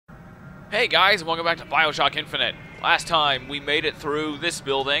Hey guys, welcome back to Bioshock Infinite. Last time we made it through this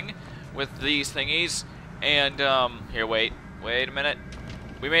building with these thingies, and here, wait a minute.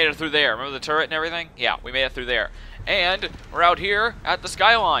 We made it through there. Remember the turret and everything? Yeah, we made it through there. And we're out here at the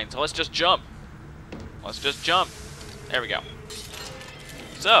Skyline, so let's just jump. Let's just jump. There we go.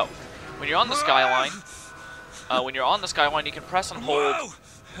 So, when you're on the Skyline, you can press and hold.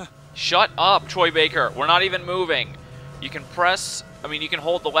 Shut up, Troy Baker. We're not even moving. You can press, you can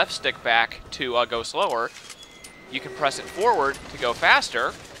hold the left stick back to go slower. You can press it forward to go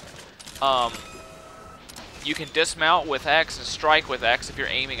faster. You can dismount with X and strike with X if you're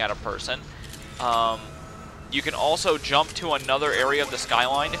aiming at a person. You can also jump to another area of the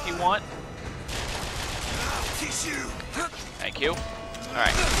Skyline if you want. Thank you. All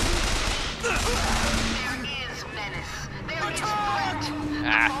right.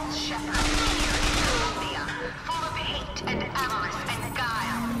 And avarice and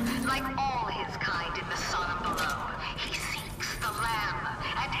guile, like all his kind in the sun below. He seeks the Lamb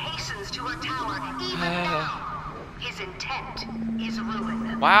and hastens to her tower even now. His intent is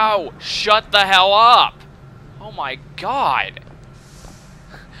ruin. Wow, shut the hell up! Oh my god.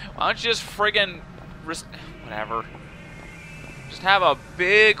 Why don't you just friggin' whatever. Just have a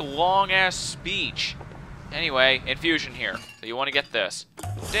big, long-ass speech. Anyway, infusion here. So you want to get this.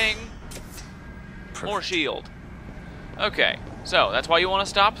 Ding! More shield. Okay, so that's why you want to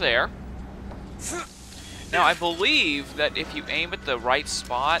stop there. Now, I believe that if you aim at the right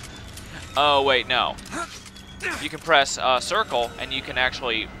spot... Oh, wait, no. You can press circle, and you can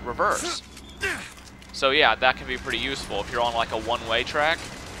actually reverse. So, yeah, that can be pretty useful if you're on, like, a one-way track.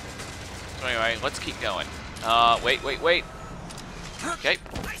 So, anyway, let's keep going. Wait. Okay.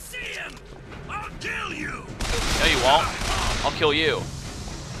 I see him! I'll kill you! No, you won't. I'll kill you.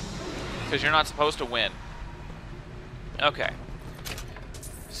 Because you're not supposed to win. Okay.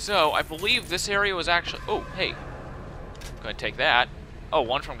 So, I believe this area was actually... Oh, hey. Go ahead and take that. Oh,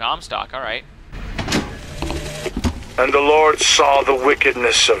 one from Comstock. All right. And the Lord saw the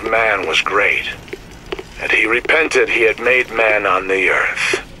wickedness of man was great, and he repented he had made man on the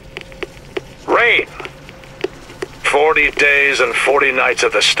earth. Rain. 40 days and 40 nights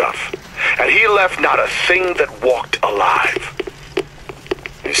of the stuff, and he left not a thing that walked alive.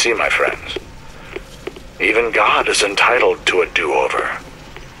 You see, my friends, even God is entitled to a do-over.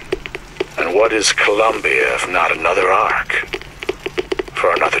 And what is Columbia if not another ark?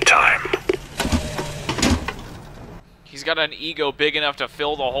 For another time. He's got an ego big enough to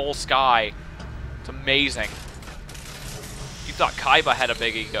fill the whole sky. It's amazing. You thought Kaiba had a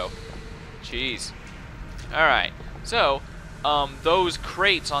big ego. Jeez. Alright, so, those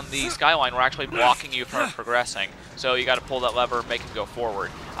crates on the Skyline were actually blocking you from progressing. So you gotta pull that lever, make him go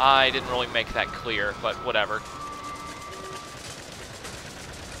forward. I didn't really make that clear, but whatever.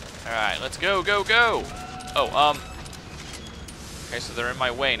 Alright, let's go. Oh, okay, so they're in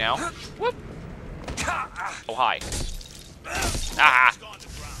my way now. Whoop! Oh, hi. Ah!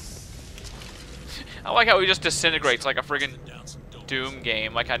 I like how he just disintegrates like a friggin' Doom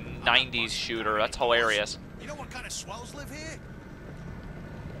game, like a 90s shooter. That's hilarious. You know what kind of swells live here?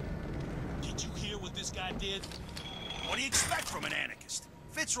 Did you hear what this guy did? What do you expect from an anarchist?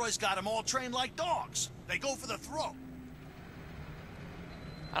 Fitzroy's got them all trained like dogs. They go for the throat.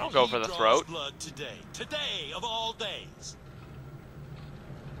 I don't go for the throat. Blood today of all days.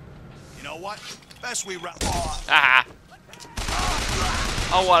 You know what? Best we wrap. Ah!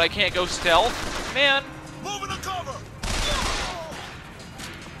 Oh, what? I can't go stealth, man. Moving to cover.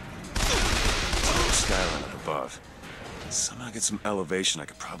 Skyline up above. Somehow get some elevation, I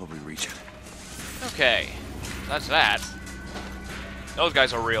could probably reach it. Okay, that's that. Those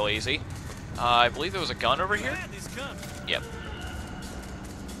guys are real easy. I believe there was a gun over here? Yep.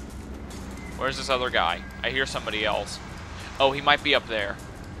 Where's this other guy? I hear somebody else. Oh, he might be up there.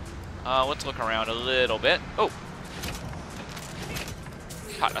 Let's look around a little bit. Oh!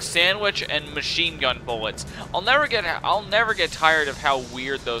 God, a sandwich and machine gun bullets. I'll never get tired of how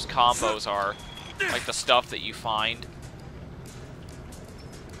weird those combos are. Like the stuff that you find.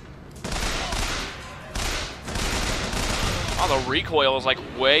 Oh, the recoil is like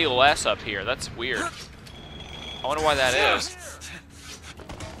way less up here. That's weird. I wonder why that is.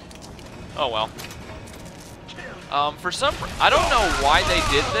 Oh well. I don't know why they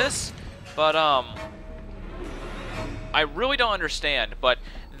did this, but I really don't understand. But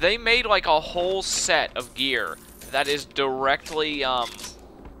they made like a whole set of gear that is directly, you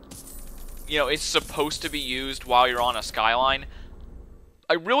know, it's supposed to be used while you're on a Skyline.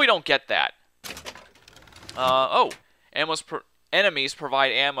 I really don't get that. Oh, enemies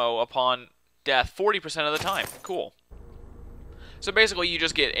provide ammo upon death 40% of the time. Cool. So basically, you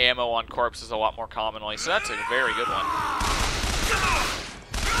just get ammo on corpses a lot more commonly. So that's a very good one.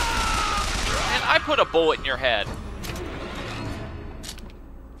 And I put a bullet in your head.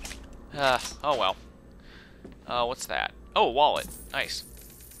 Oh well. What's that? Oh, wallet. Nice.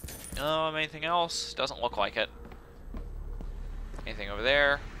 Anything else? Doesn't look like it. Anything over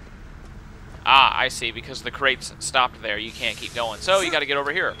there? Ah, I see. Because the crate's stopped there, you can't keep going. So you got to get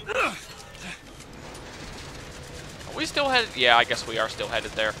over here. Are we still headed? Yeah, I guess we are still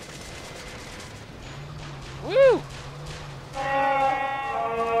headed there. Woo!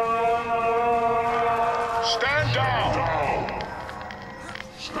 Stand down!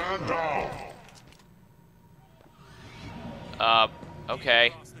 Stand down!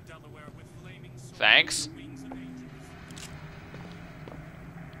 Okay. Thanks.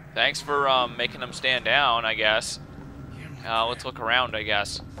 Thanks for, making them stand down, I guess. Let's look around, I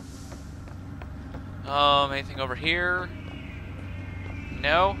guess. Anything over here?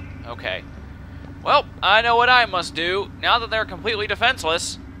 No? Okay. Well, I know what I must do, now that they're completely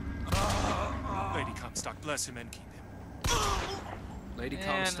defenseless. Lady Comstock, bless him and keep him. Lady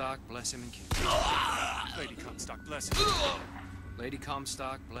Comstock, bless him and keep him. Lady Comstock, bless him. Lady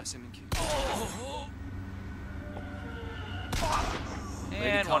Comstock, bless him and keep him.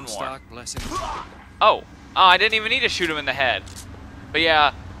 And one more. Bless him. Oh, I didn't even need to shoot him in the head. But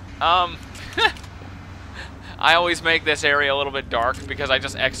yeah, I always make this area a little bit dark because I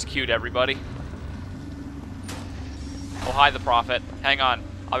just execute everybody. We'll hide the prophet. Hang on,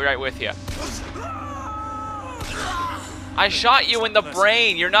 I'll be right with you. I shot you in the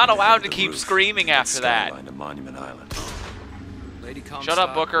brain. You're not allowed to keep screaming after that. Skyline to Monument Island. Lady Comstock, Shut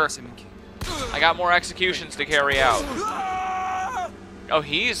up, Booker. bless him and keep him. I got more executions to carry out. Oh,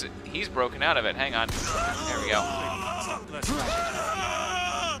 he's broken out of it. Hang on. There we go.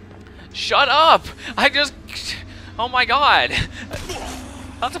 Shut up! I just... Oh my god.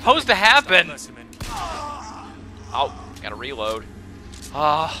 Not supposed to happen. Oh, gotta reload.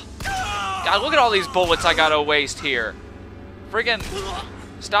 God, look at all these bullets I gotta waste here. Friggin'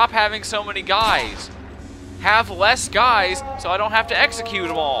 stop having so many guys. Have less guys so I don't have to execute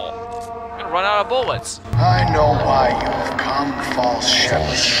them all. I'm gonna run out of bullets. I know why you've come, false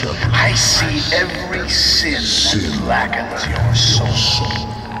shepherd. I see every sin that blackens your soul.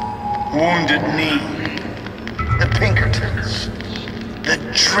 Wounded knee, the Pinkertons, the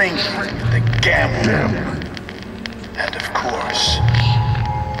drinking, the gambling, and of course,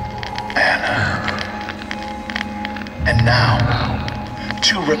 Anna. And now,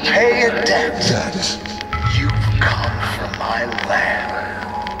 to repay a debt, you've come from my land.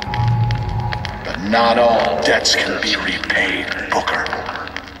 But not all debts can be repaid, Booker.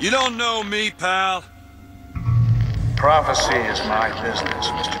 You don't know me, pal. Prophecy is my business,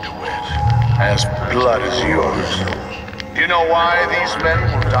 Mr. DeWitt. As blood is yours. You know why these men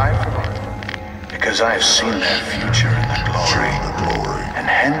will die for me? Because I have seen their future in the glory, and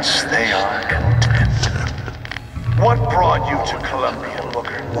hence they are content. What brought you to Columbia,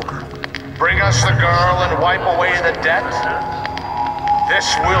 Booker? Bring us the girl and wipe away the debt?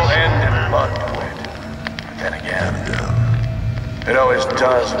 This will end in blood, DeWitt. But then again, it always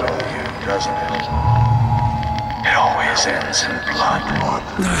does with you, doesn't it? It always ends in blood.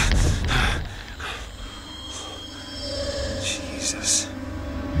 Jesus.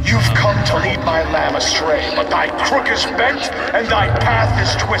 You've come to lead my lamb astray, but thy crook is bent and thy path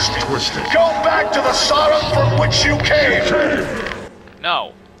is twisted. Go back to the Sodom from which you came.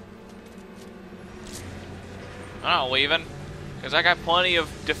 No. I'm not leaving, because I got plenty of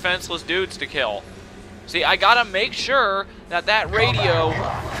defenseless dudes to kill. See, I gotta make sure that that radio...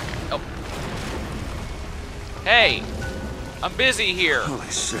 Oh. Hey, I'm busy here. Holy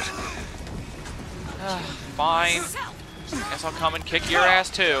shit. Fine. Guess I'll come and kick your ass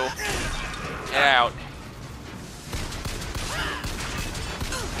too. Get out.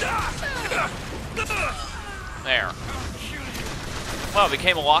 There. Well, it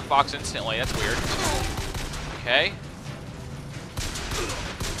became a lockbox instantly. That's weird. Okay.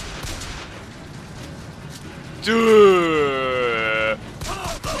 Duh.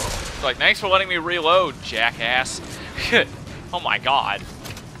 Like, thanks for letting me reload, jackass. Oh my god.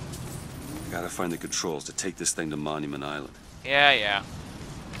 Gotta find the controls to take this thing to Monument Island. Yeah.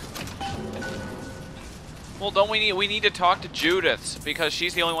 Well, don't we need to talk to Judith, because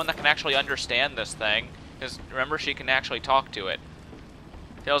she's the only one that can actually understand this thing. Because remember, she can actually talk to it.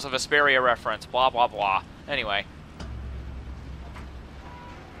 Tales of Vesperia reference, blah blah blah. Anyway.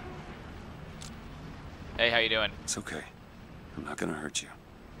 Hey, how you doing? It's okay. I'm not gonna hurt you.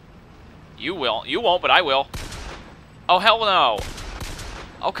 You will. You won't, but I will. Oh, hell no.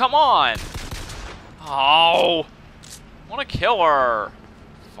 Oh, come on. Oh. want to kill her.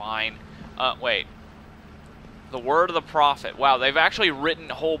 Fine. Wait. The word of the prophet. Wow, they've actually written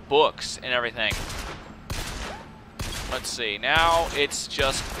whole books and everything. Let's see. Now it's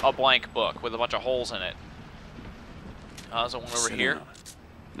just a blank book with a bunch of holes in it. There's one over here.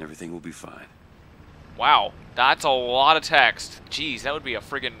 And everything will be fine. Wow, that's a lot of text. Jeez, that would be a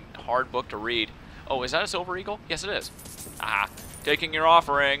friggin' hard book to read. Oh, is that a silver eagle? Yes, it is. Ah, taking your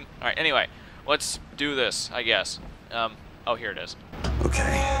offering. All right, anyway, let's do this, I guess. Oh, here it is. Okay,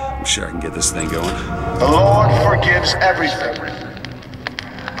 I'm sure I can get this thing going. The Lord forgives everything.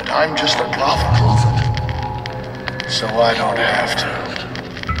 But I'm just a prophet. So I don't have to.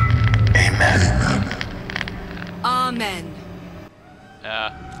 Amen. Amen.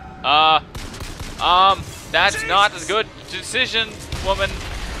 That's not a good decision, woman.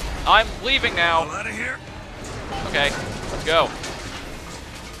 I'm leaving now. Out of here. Okay, let's go.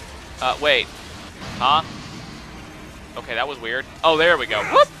 Wait. Huh? Okay, that was weird. Oh, there we go.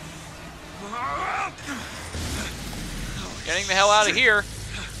 Whoop! Getting the hell out of here.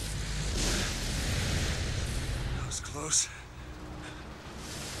 That was close.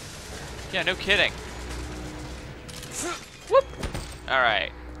 Yeah, no kidding. Whoop!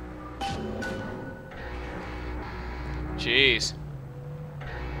 Alright. Jeez.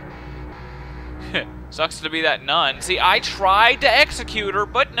 Sucks to be that nun. See, I tried to execute her,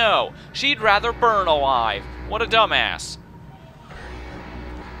 but no. She'd rather burn alive. What a dumbass.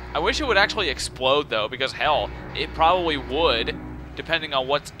 I wish it would actually explode, though, because, hell, it probably would, depending on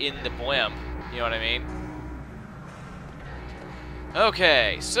what's in the blimp. You know what I mean?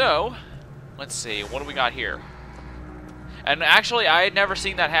 Okay, so, let's see. What do we got here? And actually, I had never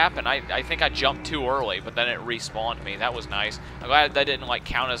seen that happen. I think I jumped too early, but then it respawned me. That was nice. I'm glad that didn't, like,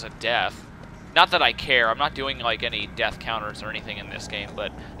 count as a death. Not that I care. I'm not doing, like, any death counters or anything in this game,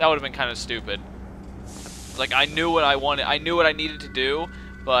 but that would have been kind of stupid. Like, I knew what I wanted. I knew what I needed to do,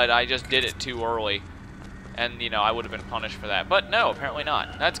 but I just did it too early. And, you know, I would have been punished for that. But no, apparently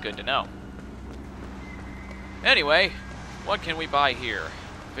not. That's good to know. Anyway, what can we buy here?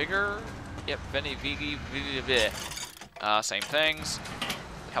 Vigor? Yep, Veni, Vigi, same things.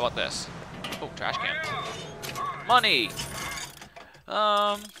 How about this? Oh, trash can. Money!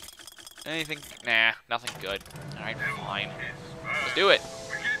 Anything? Nah, nothing good. Alright, fine. Let's do it.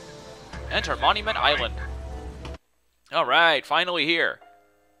 Enter Monument Island. Alright, finally here.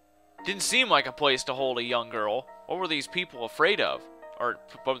 Didn't seem like a place to hold a young girl. What were these people afraid of? Or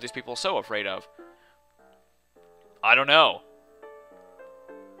what were these people so afraid of? I don't know.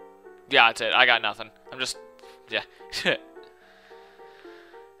 Yeah, that's it. I got nothing. I'm just... yeah.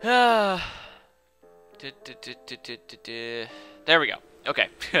 There we go. Okay.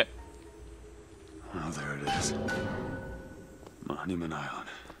 Oh, there it is. Monument Island.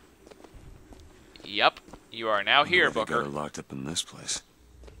 Yep. You are now here, They Booker. got her locked up in this place.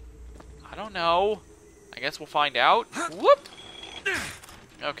 I don't know. I guess we'll find out. Whoop!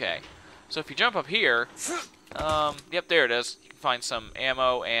 Okay. So if you jump up here, yep, there it is. You can find some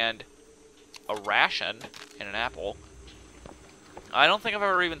ammo and a ration and an apple. I don't think I've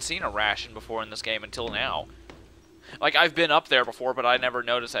ever even seen a ration before in this game until now. Like, I've been up there before, but I never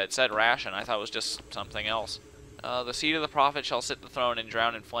noticed that it said ration. I thought it was just something else. The seed of the prophet shall sit the throne and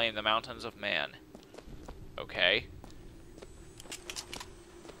drown in flame the mountains of man. Okay.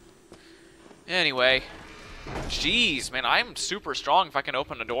 Anyway. Jeez, man, I'm super strong if I can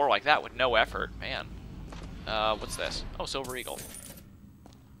open a door like that with no effort. Man. What's this? Oh, Silver Eagle.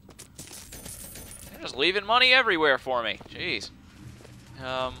 They're just leaving money everywhere for me. Jeez.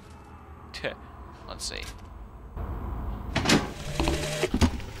 Let's see.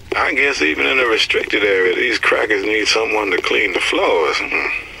 I guess even in a restricted area, these crackers need someone to clean the floors.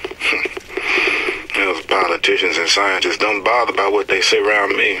 Those politicians and scientists don't bother about what they say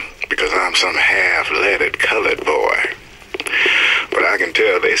around me, because I'm some half-leaded colored boy. But I can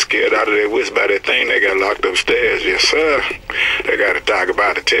tell they scared out of their wits by that thing they got locked upstairs. Yes, sir. They got a tiger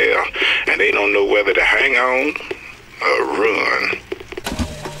by the tail, and they don't know whether to hang on or run.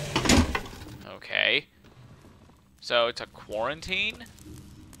 Okay. So it's a quarantine?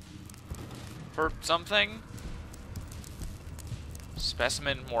 For something?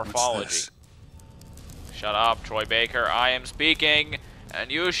 Specimen morphology. Shut up, Troy Baker. I am speaking,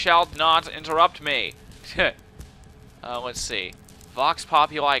 and you shall not interrupt me. Let's see. Vox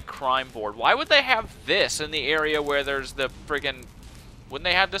Populi Crime Board. Why would they have this in the area where there's the friggin... Wouldn't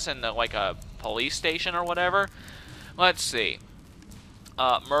they have this in, the, like, a police station or whatever? Let's see.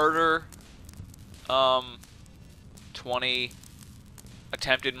 Murder. 20.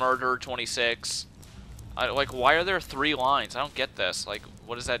 Attempted murder, 26. Like, why are there 3 lines? I don't get this. Like,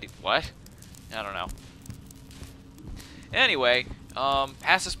 what is that? What? I don't know. Anyway,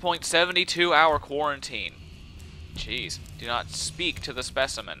 past this point, 72-hour quarantine. Jeez. Do not speak to the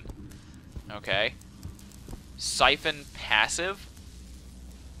specimen. Okay. Siphon passive.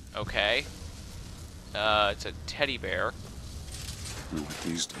 Okay. It's a teddy bear. Wonder what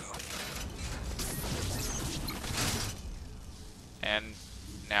these do. And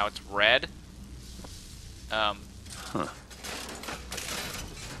now it's red. Huh.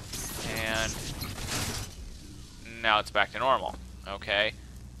 And now it's back to normal. Okay.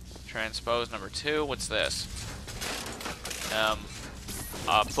 Transpose number 2. What's this? A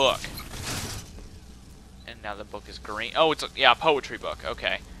book. And now the book is green. Oh, it's a poetry book.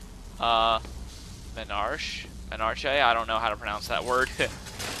 Okay. Menarche. Menarche? I don't know how to pronounce that word.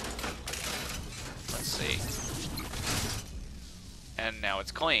 Let's see. And now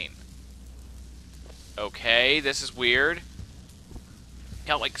it's clean. Okay, this is weird.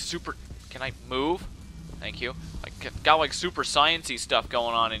 Got like super... Can I move? Thank you. Got like super sciencey stuff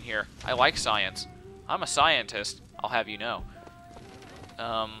going on in here. I like science. I'm a scientist, I'll have you know.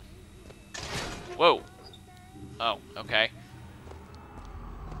 Whoa. Oh, okay.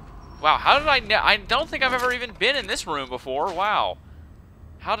 Wow, how did I don't think I've ever even been in this room before. Wow.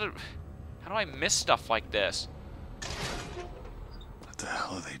 How do I miss stuff like this? What the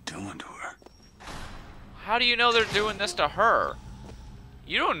hell are they doing to her? How do you know they're doing this to her?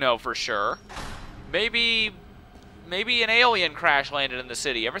 You don't know for sure. Maybe an alien crash landed in the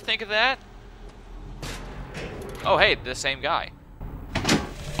city. Ever think of that? Oh, hey, the same guy.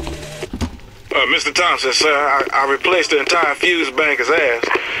 Mr. Thompson, sir, I replaced the entire fuse banker's ass,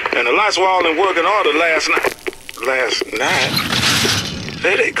 and the lights were all in working order last night. Last night?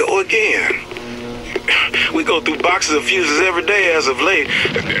 There they go again. We go through boxes of fuses every day as of late,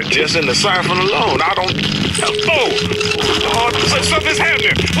 just in the siphon alone. I don't... Oh, something's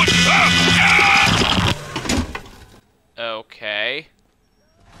happening. What? Okay.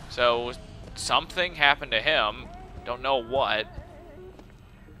 So, something happened to him. Don't know what.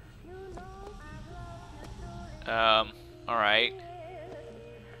 Alright.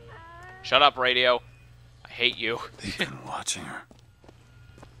 Shut up, radio. I hate you. They've been watching her.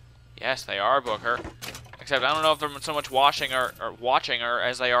 Yes, they are, Booker. Except I don't know if they're so much watching her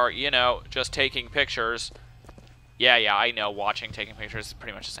as they are, you know, just taking pictures. Yeah, I know. Watching, taking pictures is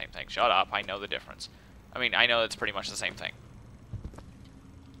pretty much the same thing. Shut up. I know the difference. I mean, I know it's pretty much the same thing.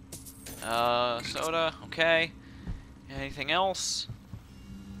 Soda. Okay. Anything else?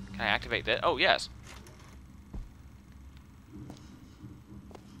 Can I activate that? Oh, yes.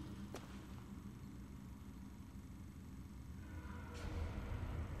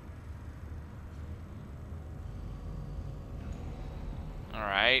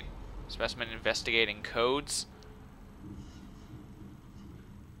 Alright. Specimen investigating codes.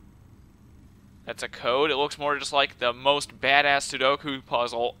 That's a code. It looks more just like the most badass Sudoku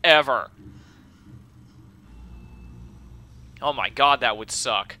puzzle ever. Oh my god, that would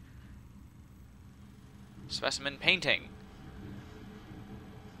suck. Specimen painting.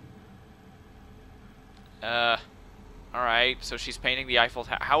 Alright, so she's painting the Eiffel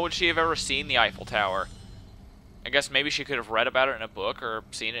Tower. How would she have ever seen the Eiffel Tower? I guess maybe she could have read about it in a book or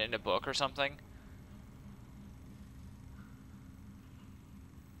seen it in a book or something.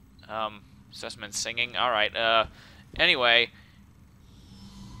 Specimen singing. Alright, anyway.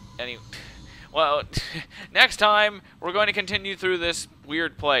 Well, next time, we're going to continue through this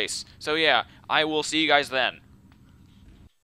weird place. So yeah, I will see you guys then.